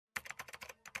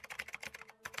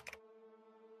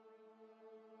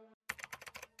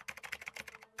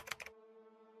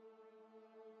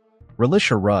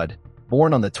Relisha Rudd,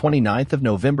 born on the 29th of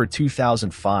November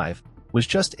 2005, was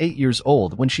just 8 years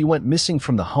old when she went missing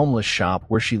from the homeless shop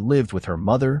where she lived with her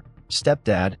mother,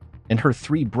 stepdad, and her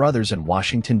 3 brothers in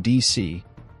Washington, D.C.,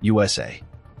 USA.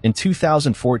 In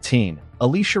 2014,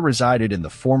 Alicia resided in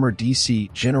the former D.C.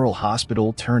 General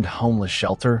Hospital turned homeless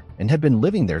shelter and had been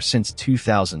living there since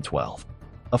 2012.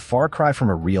 A far cry from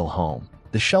a real home,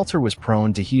 the shelter was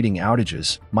prone to heating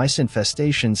outages, mice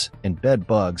infestations, and bed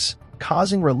bugs,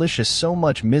 causing Relisha so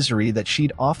much misery that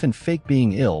she'd often fake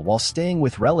being ill while staying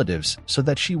with relatives so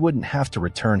that she wouldn't have to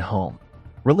return home.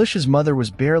 Relisha's mother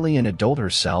was barely an adult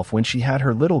herself when she had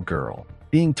her little girl,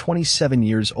 being 27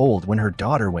 years old when her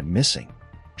daughter went missing.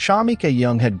 Shamika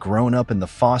Young had grown up in the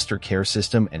foster care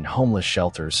system and homeless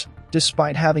shelters,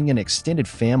 despite having an extended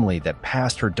family that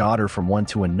passed her daughter from one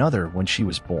to another when she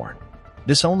was born.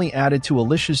 This only added to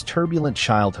Alicia's turbulent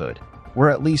childhood, where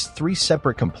at least 3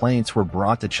 separate complaints were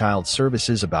brought to child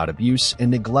services about abuse and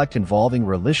neglect involving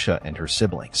Relisha and her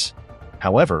siblings.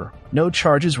 However, no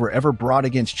charges were ever brought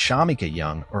against Shamika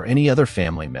Young or any other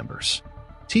family members.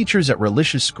 Teachers at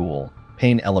Relisha's school,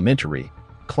 Payne Elementary,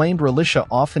 claimed Relisha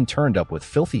often turned up with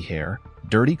filthy hair,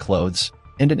 dirty clothes,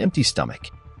 and an empty stomach.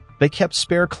 They kept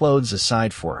spare clothes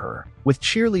aside for her, with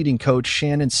cheerleading coach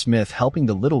Shannon Smith helping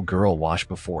the little girl wash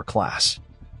before class.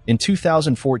 In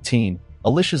 2014,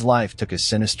 Alicia's life took a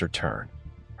sinister turn.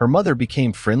 Her mother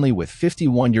became friendly with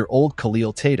 51-year-old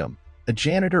Khalil Tatum, a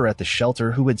janitor at the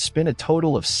shelter who had spent a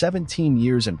total of 17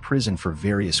 years in prison for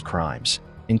various crimes,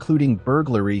 including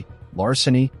burglary,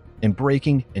 larceny, and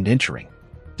breaking and entering.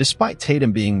 Despite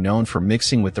Tatum being known for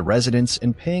mixing with the residents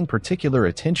and paying particular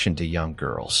attention to young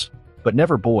girls, but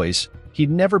never boys, he'd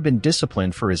never been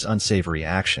disciplined for his unsavory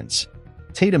actions.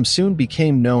 Tatum soon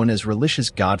became known as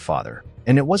Relisha's godfather,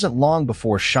 and it wasn't long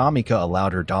before Shamika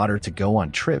allowed her daughter to go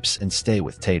on trips and stay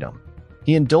with Tatum.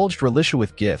 He indulged Relisha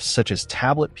with gifts such as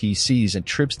tablet PCs and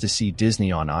trips to see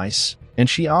Disney on Ice, and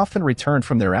she often returned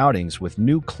from their outings with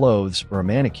new clothes or a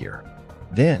manicure.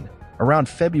 Then, around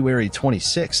February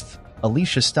 26th,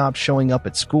 Alicia stopped showing up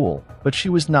at school, but she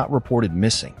was not reported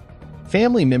missing.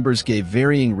 Family members gave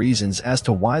varying reasons as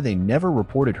to why they never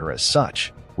reported her as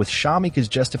such, with Shamika's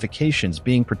justifications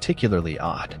being particularly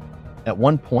odd. At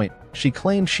one point, she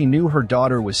claimed she knew her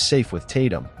daughter was safe with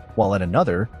Tatum, while at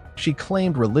another, she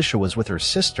claimed Relisha was with her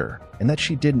sister and that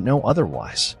she didn't know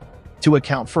otherwise. To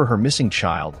account for her missing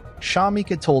child,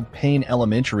 Shamika told Payne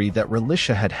Elementary that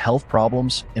Relisha had health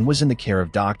problems and was in the care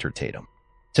of Dr. Tatum.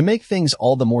 To make things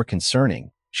all the more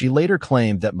concerning, she later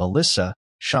claimed that Melissa,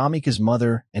 Shamika's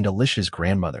mother and Alicia's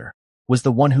grandmother, was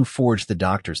the one who forged the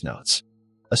doctor's notes.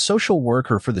 A social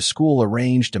worker for the school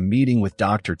arranged a meeting with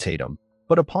Dr. Tatum,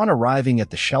 but upon arriving at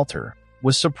the shelter,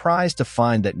 was surprised to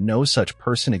find that no such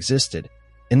person existed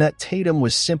and that Tatum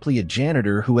was simply a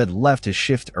janitor who had left his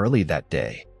shift early that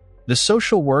day. The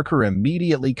social worker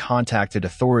immediately contacted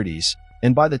authorities,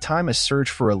 and by the time a search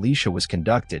for Alicia was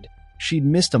conducted, she'd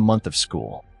missed a month of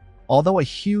school. Although a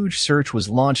huge search was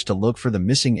launched to look for the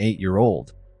missing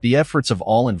 8-year-old, the efforts of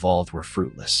all involved were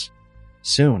fruitless.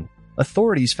 Soon,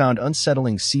 authorities found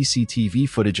unsettling CCTV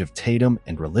footage of Tatum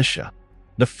and Relisha.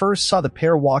 The first saw the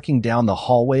pair walking down the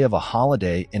hallway of a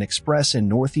Holiday Inn Express in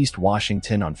Northeast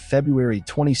Washington on February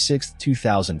 26,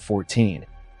 2014,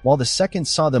 while the second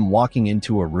saw them walking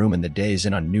into a room in the Days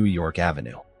Inn on New York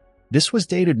Avenue. This was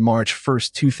dated March 1,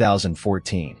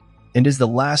 2014, and is the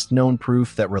last known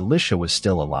proof that Relisha was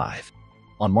still alive.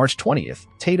 On March 20th,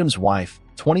 Tatum's wife,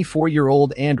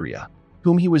 24-year-old Andrea,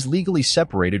 whom he was legally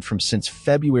separated from since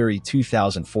February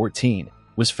 2014,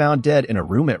 was found dead in a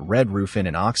room at Red Roof Inn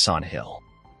in Oxon Hill.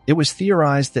 It was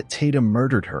theorized that Tatum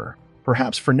murdered her,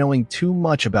 perhaps for knowing too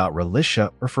much about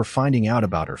Relisha or for finding out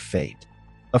about her fate.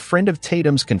 A friend of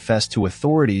Tatum's confessed to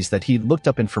authorities that he'd looked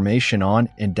up information on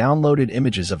and downloaded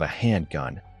images of a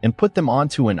handgun and put them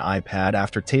onto an iPad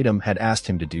after Tatum had asked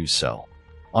him to do so.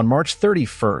 On March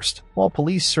 31st, while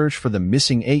police searched for the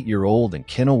missing 8-year-old in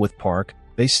Kenilworth Park,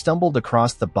 they stumbled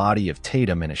across the body of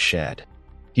Tatum in a shed.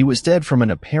 He was dead from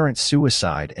an apparent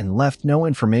suicide and left no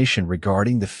information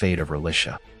regarding the fate of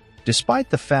Relisha. Despite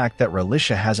the fact that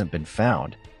Relisha hasn't been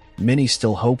found, many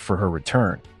still hope for her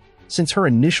return. Since her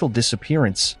initial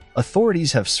disappearance,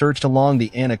 authorities have searched along the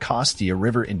Anacostia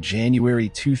River in January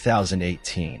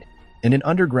 2018 and in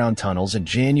underground tunnels in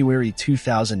January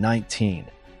 2019,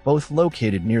 both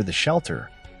located near the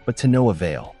shelter, but to no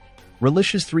avail.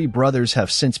 Relisha's 3 brothers have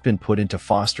since been put into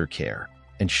foster care,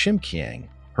 and Shim Kiang,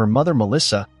 her mother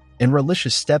Melissa, and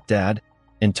Relisha's stepdad,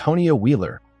 Antonio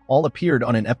Wheeler, all appeared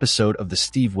on an episode of The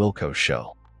Steve Wilkos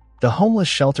Show. The homeless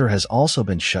shelter has also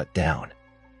been shut down.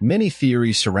 Many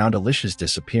theories surround Alicia's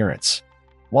disappearance.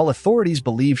 While authorities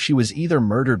believe she was either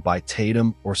murdered by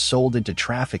Tatum or sold into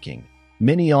trafficking,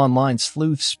 many online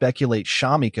sleuths speculate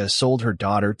Shamika sold her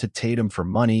daughter to Tatum for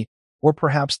money or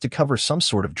perhaps to cover some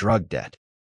sort of drug debt.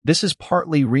 This is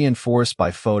partly reinforced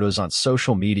by photos on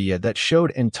social media that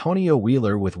showed Antonio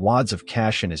Wheeler with wads of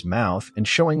cash in his mouth and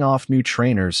showing off new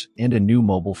trainers and a new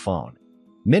mobile phone.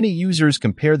 Many users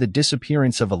compare the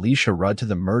disappearance of Alicia Rudd to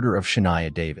the murder of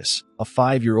Shania Davis, a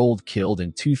 5-year-old killed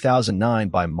in 2009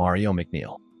 by Mario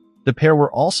McNeil. The pair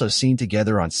were also seen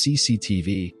together on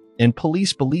CCTV, and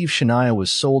police believe Shania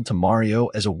was sold to Mario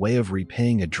as a way of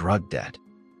repaying a drug debt.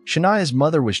 Shania's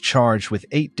mother was charged with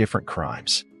 8 different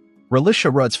crimes.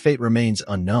 Alicia Rudd's fate remains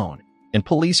unknown, and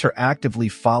police are actively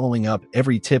following up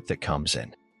every tip that comes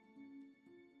in.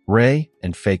 Ray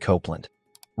and Faye Copeland.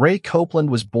 Ray Copeland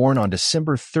was born on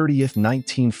December 30,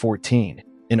 1914,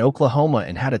 in Oklahoma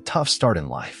and had a tough start in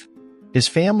life. His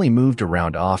family moved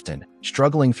around often,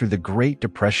 struggling through the Great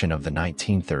Depression of the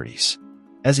 1930s.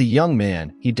 As a young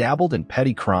man, he dabbled in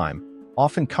petty crime,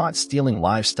 often caught stealing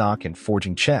livestock and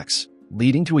forging checks,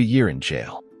 leading to a year in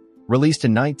jail. Released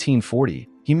in 1940,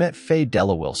 he met Faye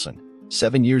Della Wilson,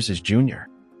 7 years his junior.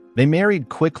 They married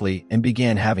quickly and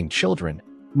began having children,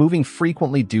 moving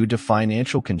frequently due to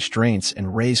financial constraints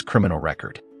and Ray's criminal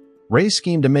record. Ray's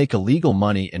scheme to make illegal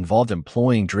money involved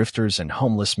employing drifters and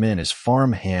homeless men as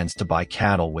farm hands to buy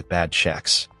cattle with bad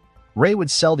checks. Ray would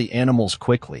sell the animals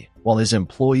quickly while his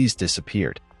employees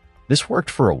disappeared. This worked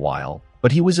for a while,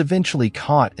 but he was eventually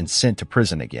caught and sent to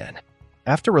prison again.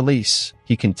 After release,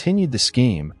 he continued the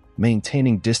scheme,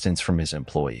 maintaining distance from his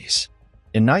employees.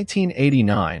 In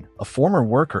 1989, a former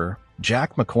worker,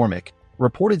 Jack McCormick,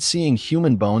 reported seeing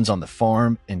human bones on the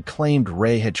farm and claimed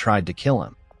Ray had tried to kill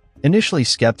him. Initially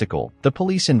skeptical, the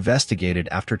police investigated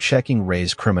after checking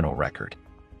Ray's criminal record.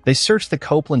 They searched the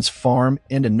Copeland's farm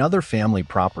and another family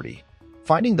property,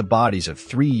 finding the bodies of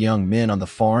 3 young men on the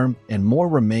farm and more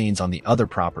remains on the other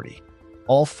property.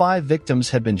 All 5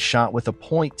 victims had been shot with a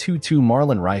 .22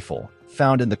 Marlin rifle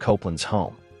found in the Copeland's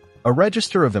home. A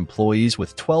register of employees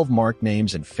with 12 marked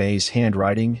names in Faye's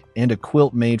handwriting and a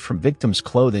quilt made from victims'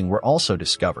 clothing were also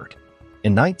discovered.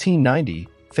 In 1990,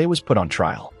 Faye was put on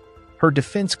trial. Her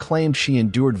defense claimed she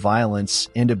endured violence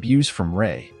and abuse from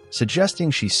Ray, suggesting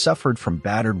she suffered from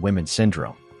battered women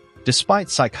syndrome.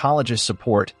 Despite psychologist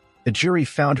support, a jury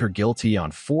found her guilty on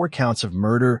 4 counts of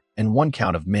murder and 1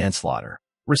 count of manslaughter,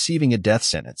 receiving a death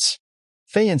sentence.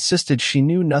 Faye insisted she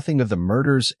knew nothing of the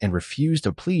murders and refused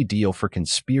a plea deal for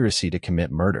conspiracy to commit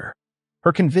murder.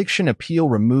 Her conviction appeal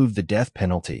removed the death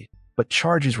penalty, but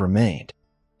charges remained.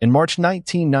 In March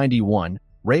 1991,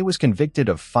 Ray was convicted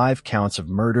of 5 counts of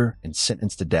murder and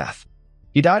sentenced to death.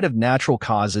 He died of natural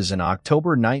causes in October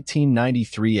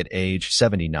 1993 at age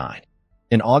 79.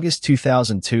 In August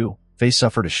 2002, Faye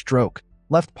suffered a stroke,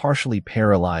 left partially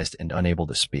paralyzed and unable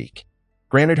to speak.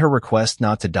 Granted her request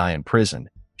not to die in prison,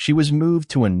 she was moved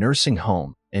to a nursing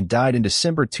home and died in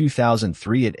December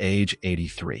 2003 at age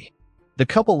 83. The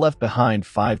couple left behind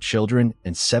 5 children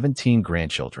and 17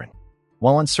 grandchildren.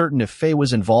 While uncertain if Faye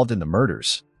was involved in the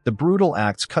murders, the brutal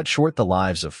acts cut short the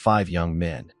lives of 5 young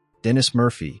men: Dennis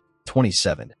Murphy,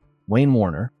 27, Wayne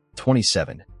Warner,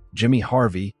 27, Jimmy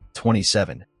Harvey,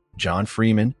 27, John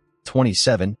Freeman,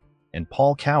 27, and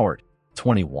Paul Coward,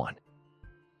 21.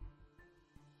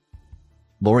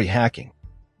 Lori Hacking.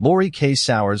 Lori K.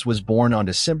 Sowers was born on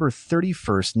December 31,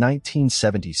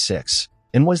 1976,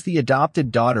 and was the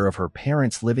adopted daughter of her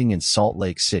parents living in Salt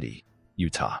Lake City,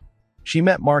 Utah. She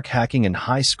met Mark Hacking in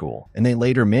high school, and they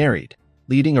later married,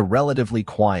 leading a relatively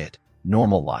quiet,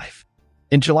 normal life.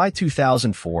 In July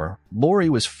 2004, Lori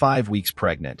was 5 weeks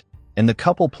pregnant, and the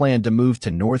couple planned to move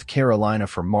to North Carolina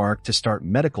for Mark to start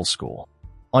medical school.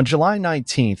 On July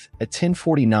 19th at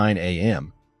 10:49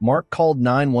 a.m., Mark called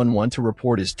 911 to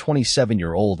report his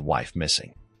 27-year-old wife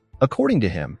missing. According to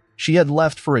him, she had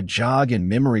left for a jog in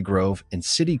Memory Grove and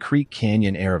City Creek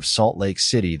Canyon area of Salt Lake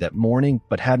City that morning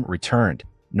but hadn't returned,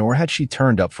 nor had she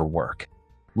turned up for work.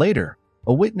 Later,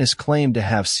 a witness claimed to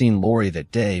have seen Lori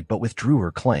that day but withdrew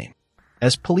her claim.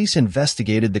 As police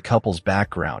investigated the couple's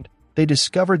background, they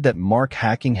discovered that Mark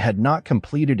Hacking had not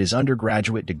completed his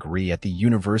undergraduate degree at the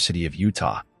University of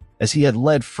Utah, as he had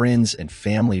led friends and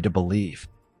family to believe.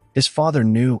 His father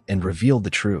knew and revealed the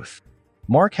truth.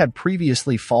 Mark had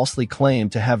previously falsely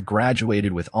claimed to have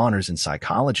graduated with honors in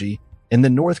psychology, and the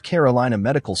North Carolina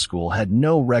Medical School had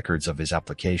no records of his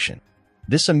application.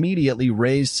 This immediately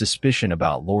raised suspicion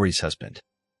about Lori's husband.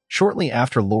 Shortly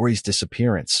after Lori's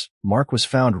disappearance, Mark was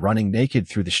found running naked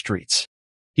through the streets.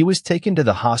 He was taken to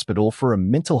the hospital for a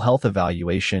mental health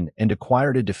evaluation and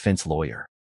acquired a defense lawyer.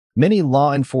 Many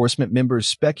law enforcement members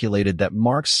speculated that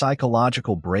Mark's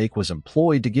psychological break was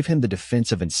employed to give him the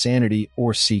defense of insanity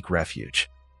or seek refuge.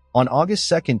 On August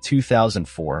 2,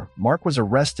 2004, Mark was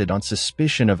arrested on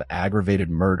suspicion of aggravated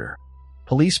murder.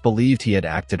 Police believed he had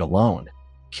acted alone,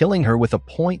 killing her with a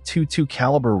 .22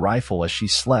 caliber rifle as she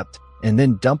slept and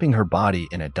then dumping her body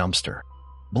in a dumpster.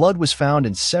 Blood was found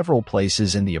in several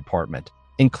places in the apartment,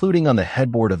 including on the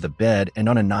headboard of the bed and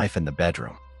on a knife in the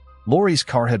bedroom. Lori's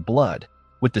car had blood,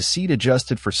 with the seat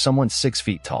adjusted for someone 6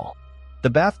 feet tall. The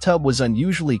bathtub was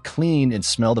unusually clean and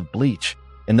smelled of bleach,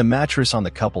 and the mattress on the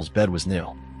couple's bed was new.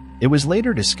 It was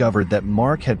later discovered that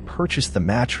Mark had purchased the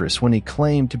mattress when he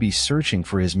claimed to be searching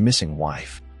for his missing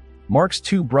wife. Mark's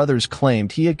 2 brothers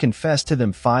claimed he had confessed to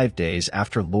them 5 days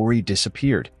after Lori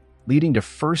disappeared, leading to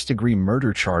first-degree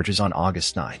murder charges on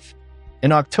August 9th.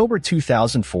 In October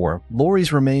 2004,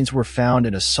 Lori's remains were found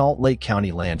in a Salt Lake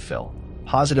County landfill,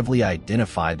 positively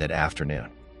identified that afternoon.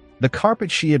 The carpet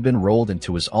she had been rolled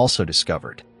into was also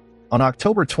discovered. On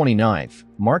October 29th,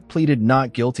 Mark pleaded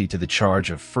not guilty to the charge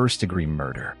of first-degree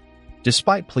murder.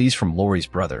 Despite pleas from Lori's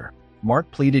brother, Mark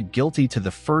pleaded guilty to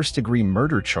the first-degree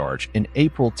murder charge in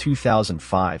April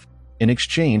 2005 in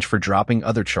exchange for dropping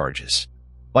other charges.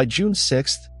 By June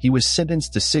 6th, he was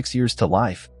sentenced to 6 years to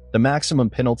life, the maximum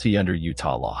penalty under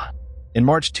Utah law. In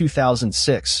March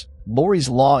 2006, Lori's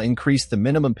law increased the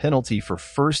minimum penalty for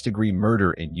first-degree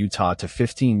murder in Utah to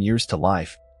 15 years to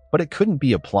life, but it couldn't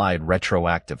be applied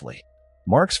retroactively.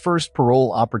 Mark's first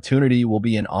parole opportunity will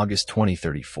be in August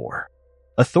 2034.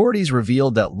 Authorities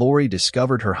revealed that Lori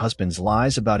discovered her husband's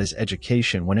lies about his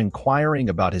education when inquiring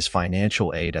about his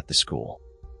financial aid at the school.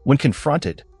 When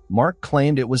confronted, Mark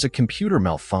claimed it was a computer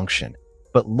malfunction,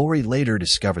 but Lori later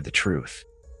discovered the truth.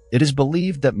 It is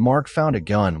believed that Mark found a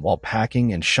gun while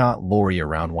packing and shot Lori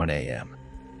around 1 a.m.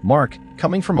 Mark,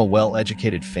 coming from a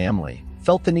well-educated family,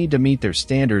 felt the need to meet their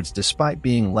standards despite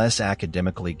being less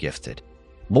academically gifted.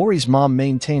 Lori's mom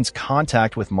maintains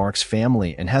contact with Mark's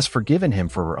family and has forgiven him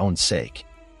for her own sake.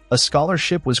 A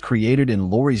scholarship was created in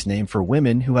Lori's name for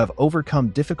women who have overcome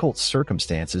difficult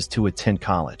circumstances to attend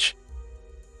college.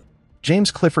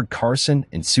 James Clifford Carson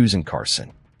and Susan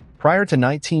Carson. Prior to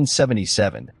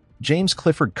 1977, James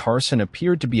Clifford Carson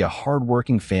appeared to be a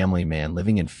hard-working family man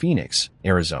living in Phoenix,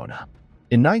 Arizona.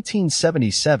 In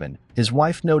 1977, his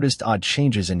wife noticed odd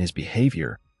changes in his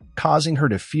behavior, causing her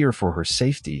to fear for her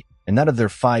safety and that of their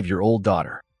 5-year-old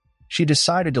daughter. She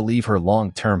decided to leave her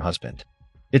long-term husband.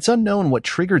 It's unknown what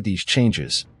triggered these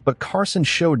changes, but Carson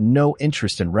showed no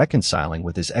interest in reconciling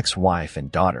with his ex-wife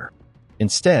and daughter.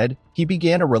 Instead, he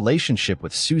began a relationship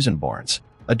with Susan Barnes,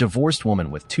 a divorced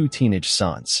woman with 2 teenage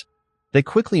sons. They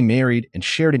quickly married and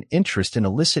shared an interest in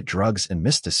illicit drugs and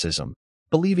mysticism,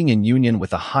 believing in union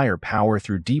with a higher power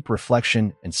through deep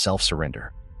reflection and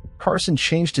self-surrender. Carson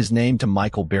changed his name to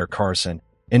Michael Bear Carson,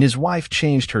 and his wife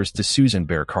changed hers to Susan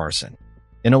Bear Carson.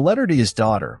 In a letter to his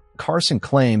daughter, Carson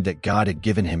claimed that God had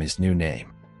given him his new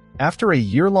name. After a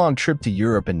year-long trip to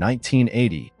Europe in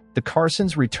 1980, the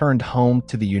Carsons returned home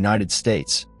to the United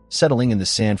States, settling in the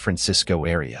San Francisco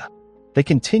area. They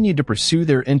continued to pursue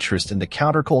their interest in the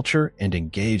counterculture and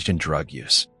engaged in drug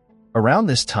use. Around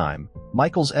this time,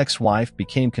 Michael's ex-wife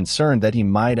became concerned that he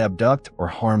might abduct or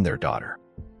harm their daughter.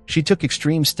 She took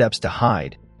extreme steps to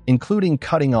hide, including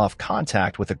cutting off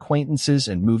contact with acquaintances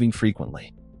and moving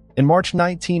frequently. In March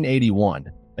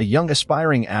 1981, a young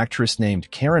aspiring actress named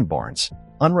Karen Barnes,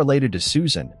 unrelated to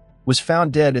Susan, was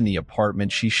found dead in the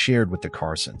apartment she shared with the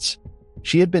Carsons.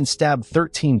 She had been stabbed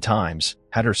 13 times,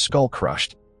 had her skull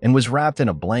crushed, and was wrapped in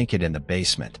a blanket in the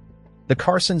basement. The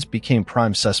Carsons became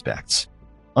prime suspects.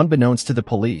 Unbeknownst to the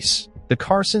police, the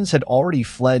Carsons had already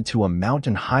fled to a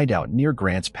mountain hideout near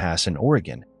Grants Pass in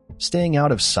Oregon, staying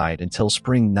out of sight until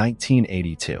spring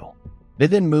 1982. They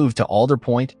then moved to Alder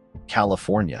Point,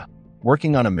 California,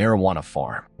 working on a marijuana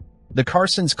farm. The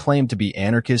Carsons claimed to be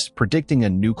anarchists predicting a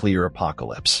nuclear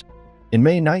apocalypse. In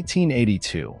May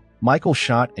 1982, Michael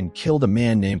shot and killed a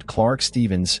man named Clark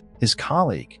Stevens, his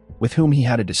colleague, with whom he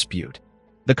had a dispute.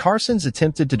 The Carsons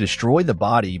attempted to destroy the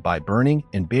body by burning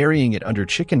and burying it under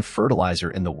chicken fertilizer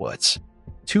in the woods.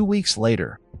 2 weeks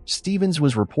later, Stevens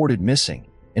was reported missing,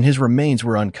 and his remains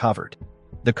were uncovered.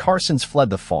 The Carsons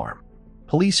fled the farm.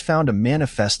 Police found a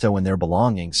manifesto in their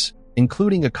belongings,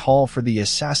 including a call for the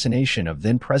assassination of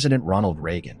then-President Ronald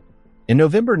Reagan. In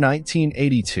November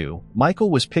 1982,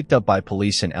 Michael was picked up by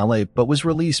police in LA but was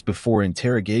released before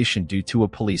interrogation due to a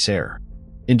police error.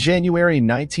 In January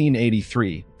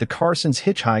 1983, the Carsons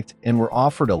hitchhiked and were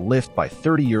offered a lift by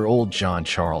 30-year-old John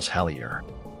Charles Hellier.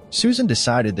 Susan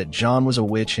decided that John was a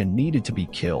witch and needed to be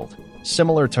killed,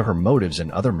 similar to her motives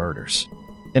in other murders.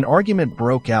 An argument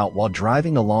broke out while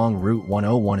driving along Route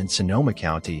 101 in Sonoma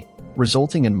County,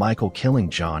 resulting in Michael killing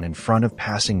John in front of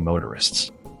passing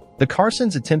motorists. The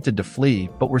Carsons attempted to flee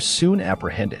but were soon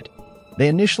apprehended. They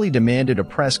initially demanded a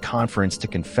press conference to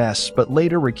confess but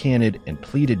later recanted and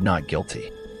pleaded not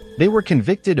guilty. They were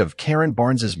convicted of Karen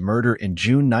Barnes's murder in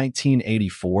June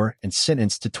 1984 and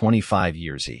sentenced to 25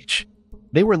 years each.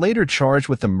 They were later charged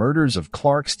with the murders of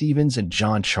Clark Stevens and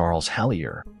John Charles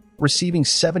Hellier, receiving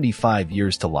 75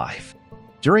 years to life.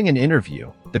 During an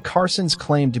interview, the Carsons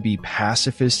claimed to be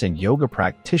pacifists and yoga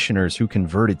practitioners who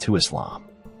converted to Islam.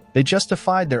 They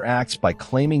justified their acts by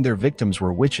claiming their victims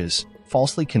were witches,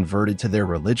 falsely converted to their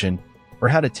religion, or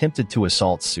had attempted to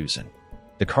assault Susan.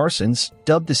 The Carsons,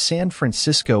 dubbed the San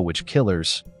Francisco Witch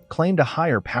Killers, claimed a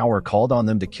higher power called on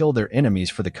them to kill their enemies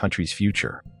for the country's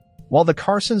future. While the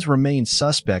Carsons remain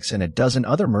suspects in a dozen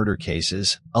other murder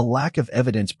cases, a lack of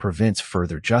evidence prevents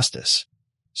further justice.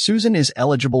 Susan is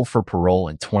eligible for parole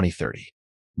in 2030.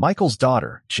 Michael's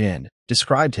daughter, Jen,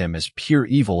 described him as pure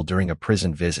evil during a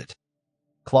prison visit.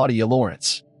 Claudia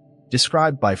Lawrence,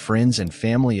 described by friends and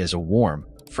family as a warm,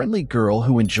 friendly girl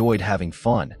who enjoyed having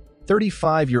fun.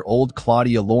 35-year-old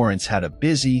Claudia Lawrence had a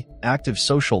busy, active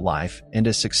social life and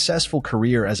a successful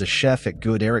career as a chef at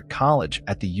Good Eric College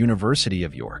at the University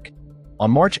of York. On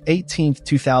March 18,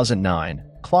 2009,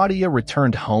 Claudia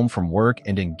returned home from work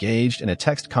and engaged in a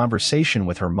text conversation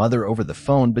with her mother over the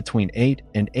phone between 8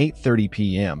 and 8:30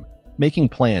 p.m., making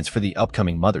plans for the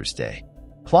upcoming Mother's Day.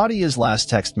 Claudia's last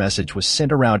text message was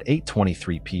sent around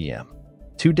 8:23 p.m.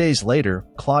 2 days later,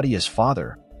 Claudia's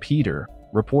father, Peter,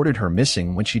 reported her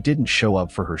missing when she didn't show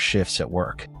up for her shifts at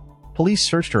work. Police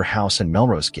searched her house in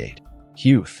Melrose Gate,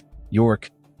 Howth, York,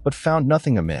 but found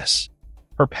nothing amiss.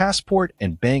 Her passport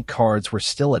and bank cards were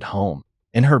still at home,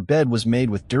 and her bed was made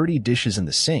with dirty dishes in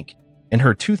the sink, and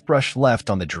her toothbrush left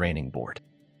on the draining board.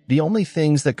 The only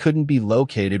things that couldn't be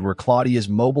located were Claudia's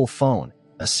mobile phone,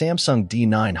 a Samsung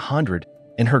D900,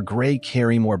 and her gray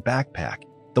Carrymore backpack,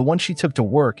 the one she took to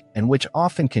work and which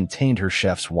often contained her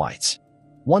chef's whites.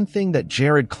 One thing that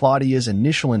jarred Claudia's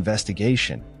initial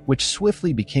investigation, which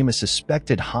swiftly became a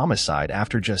suspected homicide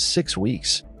after just 6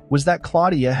 weeks, was that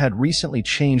Claudia had recently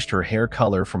changed her hair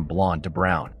color from blonde to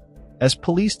brown. As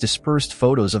police dispersed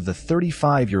photos of the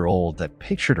 35-year-old that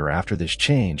pictured her after this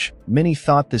change, many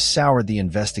thought this soured the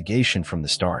investigation from the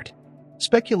start.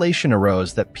 Speculation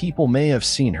arose that people may have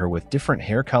seen her with different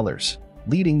hair colors,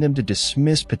 leading them to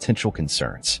dismiss potential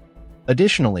concerns.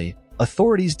 Additionally,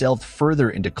 authorities delved further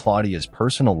into Claudia's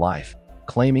personal life,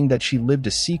 claiming that she lived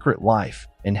a secret life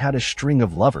and had a string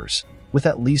of lovers, with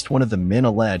at least one of the men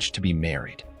alleged to be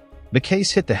married. The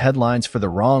case hit the headlines for the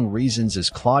wrong reasons as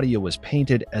Claudia was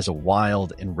painted as a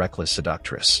wild and reckless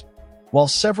seductress. While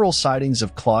several sightings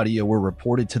of Claudia were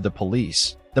reported to the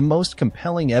police, the most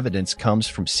compelling evidence comes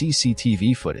from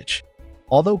CCTV footage.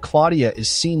 Although Claudia is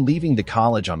seen leaving the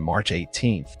college on March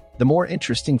 18th, the more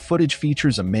interesting footage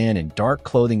features a man in dark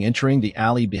clothing entering the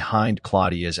alley behind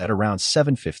Claudia's at around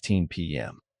 7:15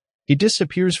 p.m. He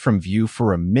disappears from view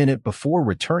for a minute before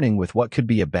returning with what could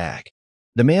be a bag.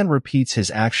 The man repeats his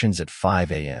actions at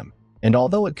 5 a.m., and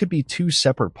although it could be two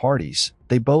separate parties,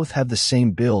 they both have the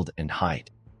same build and height.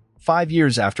 5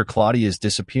 years after Claudia's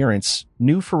disappearance,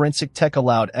 new forensic tech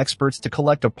allowed experts to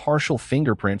collect a partial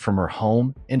fingerprint from her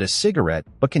home and a cigarette,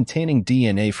 but containing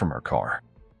DNA from her car.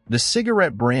 The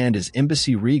cigarette brand is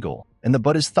Embassy Regal, and the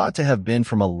butt is thought to have been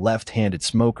from a left-handed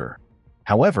smoker.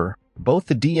 However, both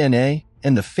the DNA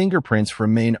and the fingerprints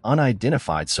remain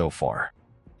unidentified so far.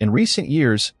 In recent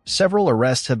years, several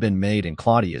arrests have been made in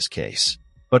Claudia's case,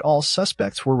 but all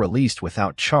suspects were released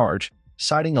without charge,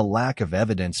 citing a lack of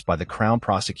evidence by the Crown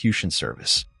Prosecution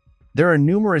Service. There are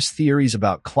numerous theories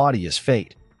about Claudia's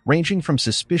fate, ranging from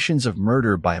suspicions of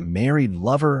murder by a married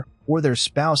lover or their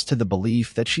spouse to the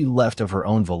belief that she left of her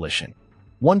own volition.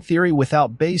 One theory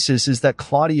without basis is that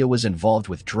Claudia was involved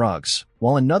with drugs,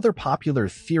 while another popular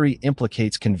theory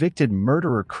implicates convicted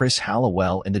murderer Chris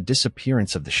Hallowell in the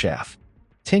disappearance of the chef.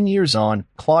 10 years on,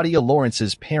 Claudia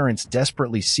Lawrence's parents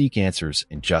desperately seek answers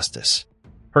and justice.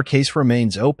 Her case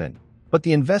remains open, but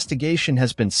the investigation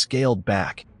has been scaled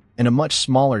back, and a much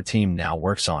smaller team now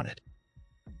works on it.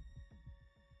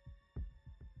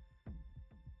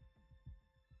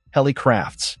 Kelly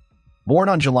Crafts. Born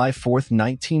on July 4,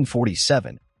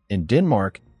 1947, in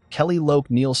Denmark, Kelly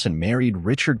Loke Nielsen married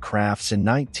Richard Crafts in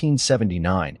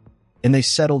 1979, and they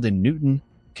settled in Newton,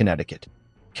 Connecticut.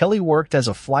 Kelly worked as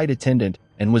a flight attendant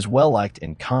and was well-liked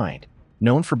and kind,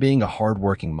 known for being a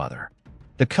hard-working mother.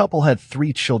 The couple had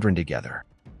 3 children together.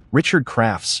 Richard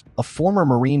Crafts, a former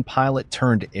Marine pilot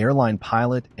turned airline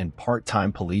pilot and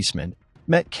part-time policeman,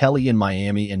 met Kelly in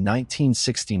Miami in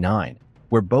 1969,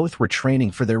 where both were training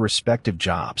for their respective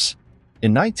jobs.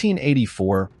 In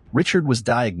 1984, Richard was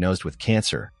diagnosed with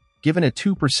cancer, given a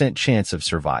 2% chance of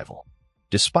survival.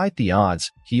 Despite the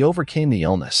odds, he overcame the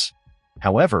illness.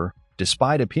 However,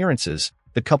 despite appearances,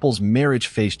 the couple's marriage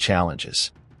faced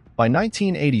challenges. By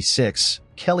 1986,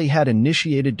 Kelly had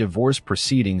initiated divorce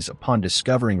proceedings upon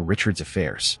discovering Richard's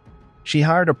affairs. She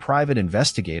hired a private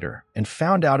investigator and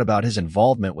found out about his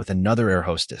involvement with another air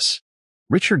hostess.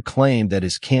 Richard claimed that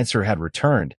his cancer had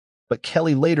returned, but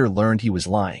Kelly later learned he was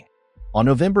lying. On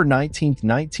November 19,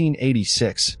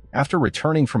 1986, after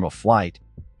returning from a flight,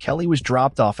 Kelly was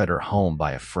dropped off at her home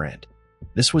by a friend.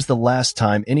 This was the last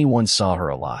time anyone saw her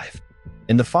alive.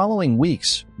 In the following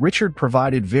weeks, Richard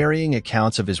provided varying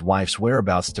accounts of his wife's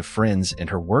whereabouts to friends and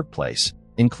her workplace,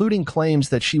 including claims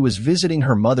that she was visiting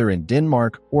her mother in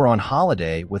Denmark or on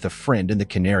holiday with a friend in the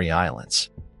Canary Islands.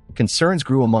 Concerns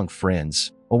grew among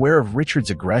friends, aware of Richard's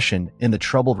aggression in the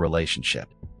troubled relationship.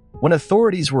 When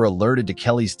authorities were alerted to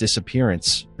Kelly's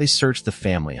disappearance, they searched the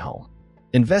family home.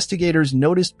 Investigators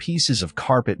noticed pieces of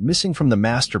carpet missing from the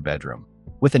master bedroom,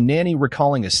 with a nanny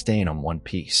recalling a stain on one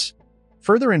piece.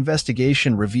 Further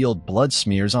investigation revealed blood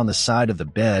smears on the side of the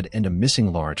bed and a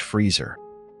missing large freezer.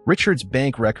 Richard's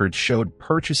bank records showed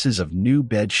purchases of new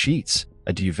bed sheets,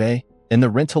 a duvet, and the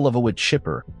rental of a wood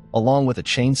chipper, along with a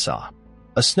chainsaw.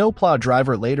 A snowplow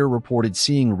driver later reported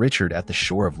seeing Richard at the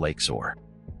shore of Lake Zor.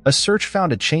 A search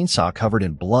found a chainsaw covered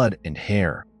in blood and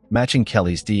hair, matching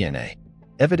Kelly's DNA.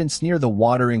 Evidence near the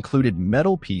water included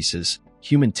metal pieces,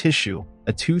 human tissue,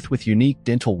 a tooth with unique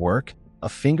dental work, a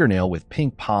fingernail with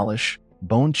pink polish,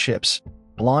 bone chips,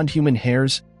 blonde human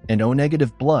hairs, and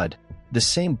O-negative blood, the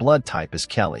same blood type as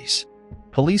Kelly's.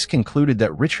 Police concluded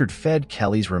that Richard fed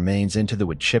Kelly's remains into the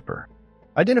wood chipper.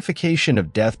 Identification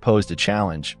of death posed a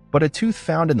challenge, but a tooth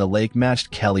found in the lake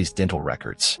matched Kelly's dental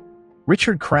records.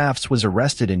 Richard Crafts was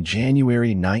arrested in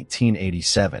January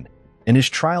 1987, and his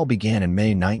trial began in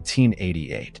May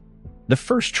 1988. The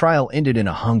first trial ended in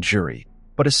a hung jury,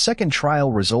 but a second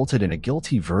trial resulted in a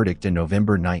guilty verdict in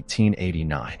November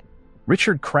 1989.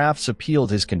 Richard Crafts appealed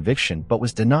his conviction but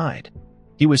was denied.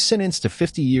 He was sentenced to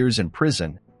 50 years in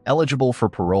prison, eligible for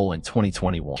parole in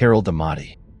 2021. Carol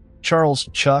DiMatti. Charles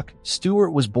Chuck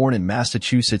Stewart was born in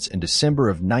Massachusetts in December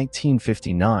of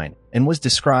 1959 and was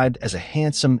described as a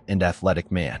handsome and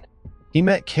athletic man. He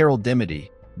met Carol DiMatti,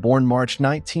 born March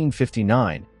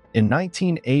 1959, in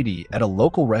 1980 at a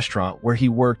local restaurant where he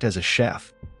worked as a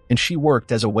chef, and she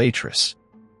worked as a waitress.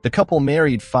 The couple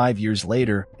married 5 years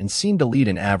later and seemed to lead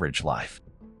an average life.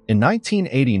 In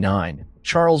 1989,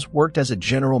 Charles worked as a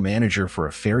general manager for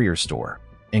a farrier store,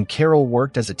 and Carol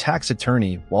worked as a tax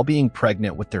attorney while being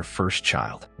pregnant with their first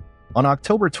child. On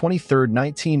October 23,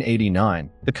 1989,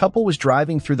 the couple was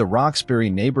driving through the Roxbury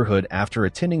neighborhood after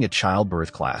attending a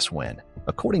childbirth class when,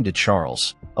 according to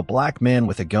Charles, a black man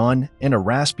with a gun and a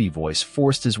raspy voice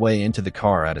forced his way into the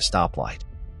car at a stoplight.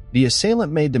 The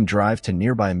assailant made them drive to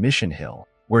nearby Mission Hill,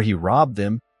 where he robbed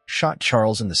them, shot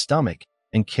Charles in the stomach,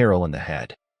 and Carol in the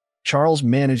head. Charles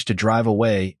managed to drive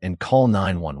away and call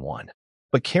 911,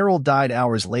 but Carol died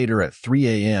hours later at 3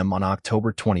 a.m. on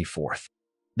October 24th.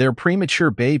 Their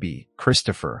premature baby,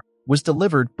 Christopher, was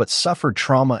delivered but suffered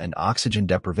trauma and oxygen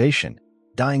deprivation,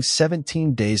 dying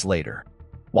 17 days later.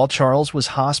 While Charles was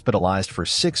hospitalized for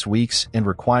 6 weeks and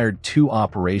required 2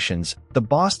 operations, the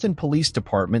Boston Police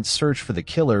Department searched for the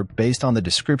killer based on the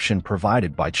description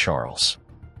provided by Charles.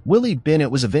 Willie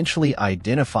Bennett was eventually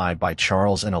identified by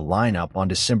Charles in a lineup on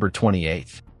December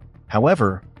 28th.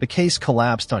 However, the case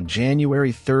collapsed on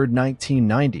January 3,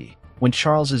 1990, when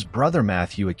Charles's brother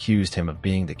Matthew accused him of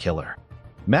being the killer.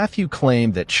 Matthew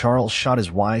claimed that Charles shot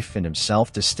his wife and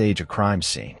himself to stage a crime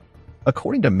scene.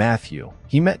 According to Matthew,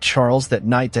 he met Charles that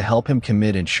night to help him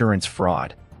commit insurance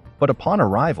fraud, but upon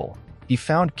arrival, he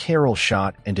found Carol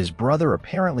shot and his brother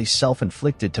apparently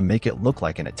self-inflicted to make it look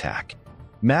like an attack.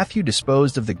 Matthew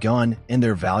disposed of the gun and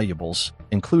their valuables,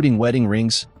 including wedding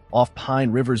rings, off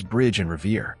Pine River's bridge in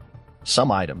Revere.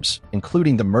 Some items,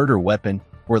 including the murder weapon,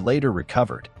 were later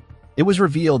recovered. It was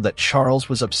revealed that Charles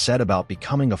was upset about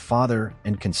becoming a father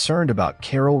and concerned about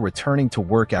Carol returning to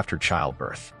work after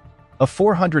childbirth. A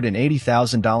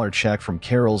 $480,000 check from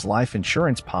Carol's life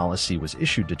insurance policy was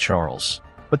issued to Charles,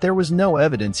 but there was no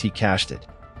evidence he cashed it.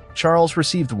 Charles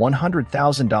received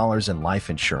 $100,000 in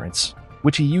life insurance,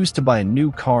 which he used to buy a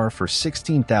new car for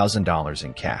 $16,000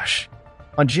 in cash.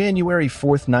 On January 4,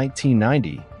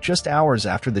 1990, just hours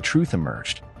after the truth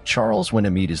emerged, Charles went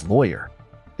to meet his lawyer.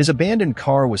 His abandoned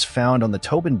car was found on the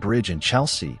Tobin Bridge in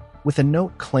Chelsea, with a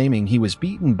note claiming he was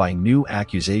beaten by new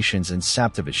accusations and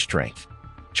sapped of his strength.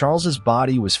 Charles's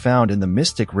body was found in the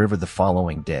Mystic River the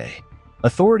following day.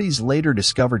 Authorities later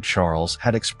discovered Charles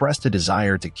had expressed a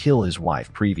desire to kill his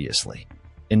wife previously.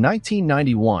 In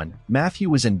 1991, Matthew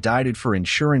was indicted for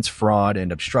insurance fraud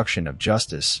and obstruction of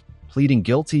justice, pleading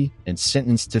guilty and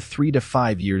sentenced to 3 to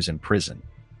 5 years in prison.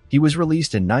 He was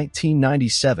released in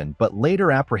 1997 but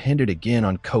later apprehended again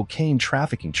on cocaine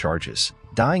trafficking charges,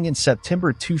 dying in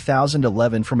September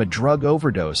 2011 from a drug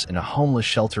overdose in a homeless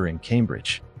shelter in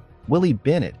Cambridge. Willie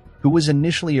Bennett, who was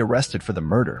initially arrested for the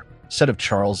murder, said of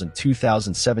Charles in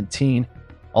 2017,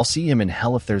 "I'll see him in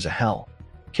hell if there's a hell."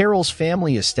 Carroll's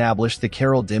family established the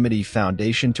Carroll Dimity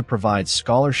Foundation to provide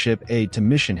scholarship aid to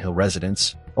Mission Hill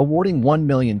residents, awarding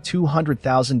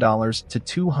 $1,200,000 to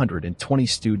 220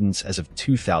 students as of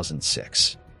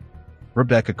 2006.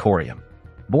 Rebecca Corium.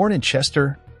 Born in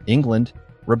Chester, England,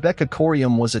 Rebecca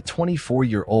Corium was a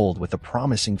 24-year-old with a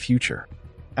promising future.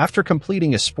 After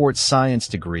completing a sports science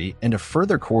degree and a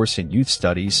further course in youth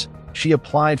studies, she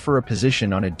applied for a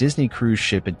position on a Disney cruise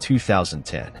ship in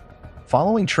 2010.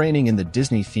 Following training in the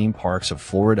Disney theme parks of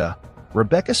Florida,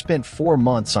 Rebecca spent 4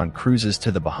 months on cruises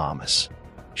to the Bahamas.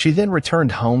 She then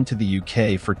returned home to the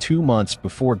UK for 2 months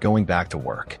before going back to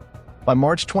work. By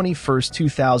March 21,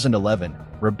 2011,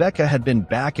 Rebecca had been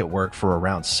back at work for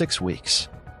around 6 weeks.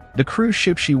 The cruise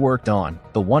ship she worked on,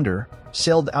 the Wonder,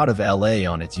 sailed out of LA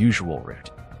on its usual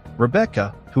route.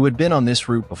 Rebecca, who had been on this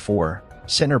route before,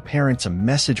 sent her parents a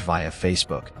message via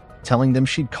Facebook, telling them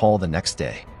she'd call the next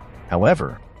day.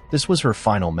 However, this was her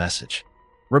final message.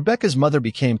 Rebecca's mother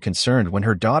became concerned when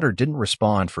her daughter didn't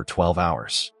respond for 12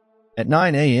 hours. At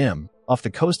 9 a.m., off the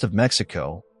coast of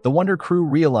Mexico, the Wonder crew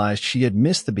realized she had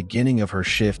missed the beginning of her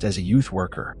shift as a youth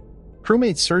worker.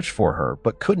 Crewmates searched for her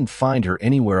but couldn't find her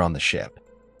anywhere on the ship.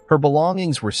 Her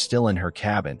belongings were still in her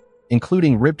cabin,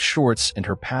 including ripped shorts and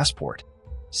her passport.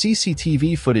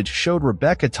 CCTV footage showed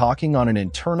Rebecca talking on an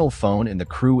internal phone in the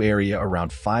crew area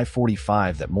around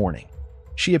 5:45 that morning.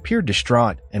 She appeared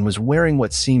distraught and was wearing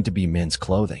what seemed to be men's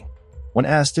clothing. When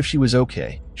asked if she was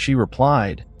okay, she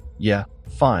replied, "Yeah,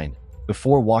 fine,"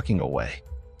 before walking away.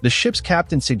 The ship's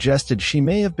captain suggested she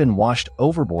may have been washed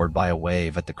overboard by a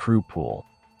wave at the crew pool,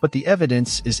 but the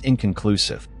evidence is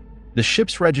inconclusive. The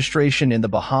ship's registration in the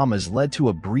Bahamas led to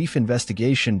a brief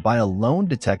investigation by a lone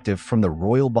detective from the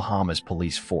Royal Bahamas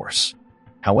Police Force.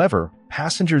 However,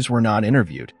 passengers were not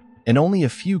interviewed, and only a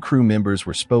few crew members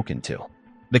were spoken to.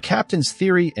 The captain's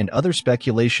theory and other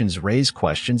speculations raise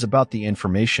questions about the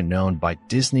information known by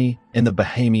Disney and the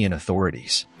Bahamian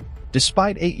authorities.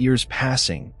 Despite 8 years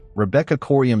passing, Rebecca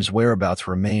Corium's whereabouts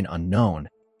remain unknown,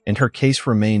 and her case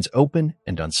remains open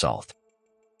and unsolved.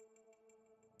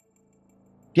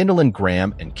 Gwendolyn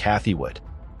Graham and Kathy Wood.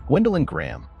 Gwendolyn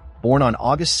Graham, born on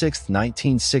August 6,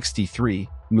 1963,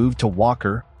 moved to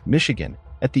Walker, Michigan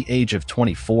at the age of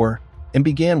 24 and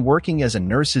began working as a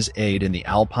nurse's aide in the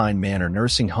Alpine Manor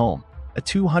Nursing Home, a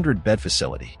 200-bed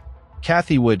facility.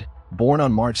 Kathy Wood, born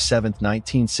on March 7,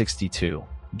 1962,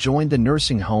 joined the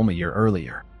nursing home a year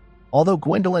earlier. Although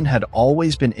Gwendolyn had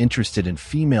always been interested in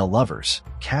female lovers,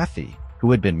 Kathy,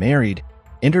 who had been married,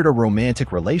 entered a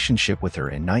romantic relationship with her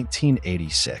in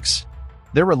 1986.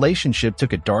 Their relationship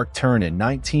took a dark turn in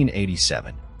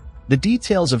 1987. The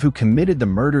details of who committed the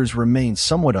murders remain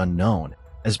somewhat unknown,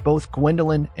 as both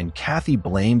Gwendolyn and Kathy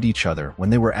blamed each other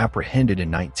when they were apprehended in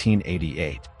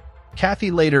 1988. Kathy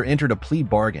later entered a plea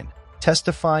bargain,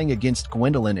 testifying against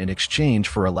Gwendolyn in exchange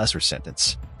for a lesser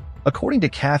sentence. According to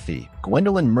Kathy,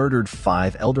 Gwendolyn murdered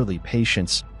 5 elderly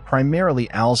patients, primarily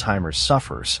Alzheimer's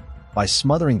sufferers, by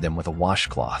smothering them with a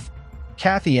washcloth.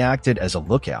 Kathy acted as a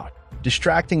lookout,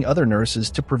 distracting other nurses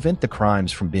to prevent the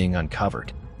crimes from being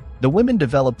uncovered. The women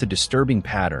developed a disturbing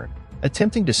pattern,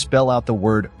 attempting to spell out the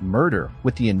word murder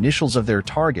with the initials of their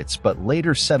targets but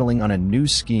later settling on a new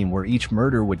scheme where each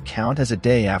murder would count as a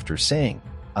day after saying,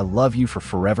 "I love you for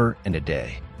forever and a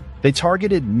day." They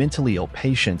targeted mentally ill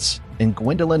patients, and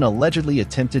Gwendolyn allegedly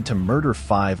attempted to murder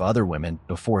 5 other women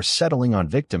before settling on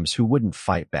victims who wouldn't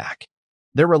fight back.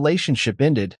 Their relationship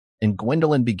ended, and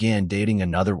Gwendolyn began dating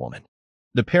another woman.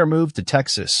 The pair moved to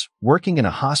Texas, working in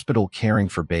a hospital caring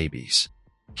for babies.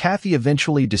 Kathy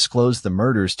eventually disclosed the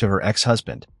murders to her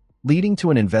ex-husband, leading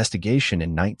to an investigation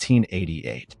in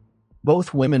 1988.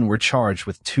 Both women were charged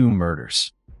with 2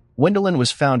 murders. Gwendolyn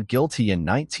was found guilty in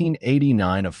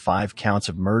 1989 of 5 counts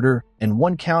of murder and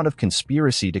 1 count of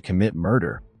conspiracy to commit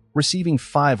murder, receiving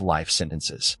 5 life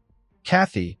sentences.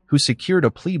 Kathy, who secured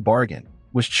a plea bargain,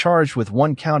 was charged with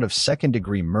 1 count of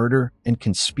second-degree murder and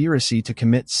conspiracy to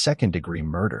commit second-degree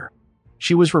murder.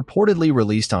 She was reportedly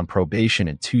released on probation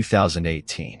in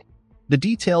 2018. The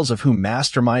details of who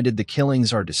masterminded the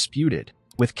killings are disputed,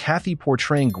 with Kathy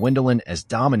portraying Gwendolyn as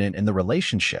dominant in the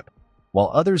relationship,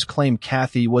 while others claim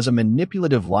Kathy was a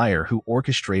manipulative liar who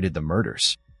orchestrated the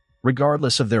murders.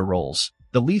 Regardless of their roles,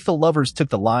 the lethal lovers took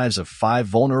the lives of 5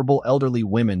 vulnerable elderly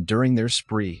women during their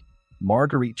spree: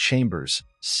 Marguerite Chambers,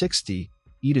 60,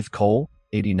 Edith Cole,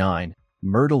 89,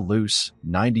 Myrtle Luce,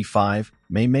 95,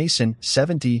 Mae Mason,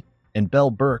 70, and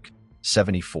Belle Burke,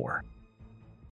 74.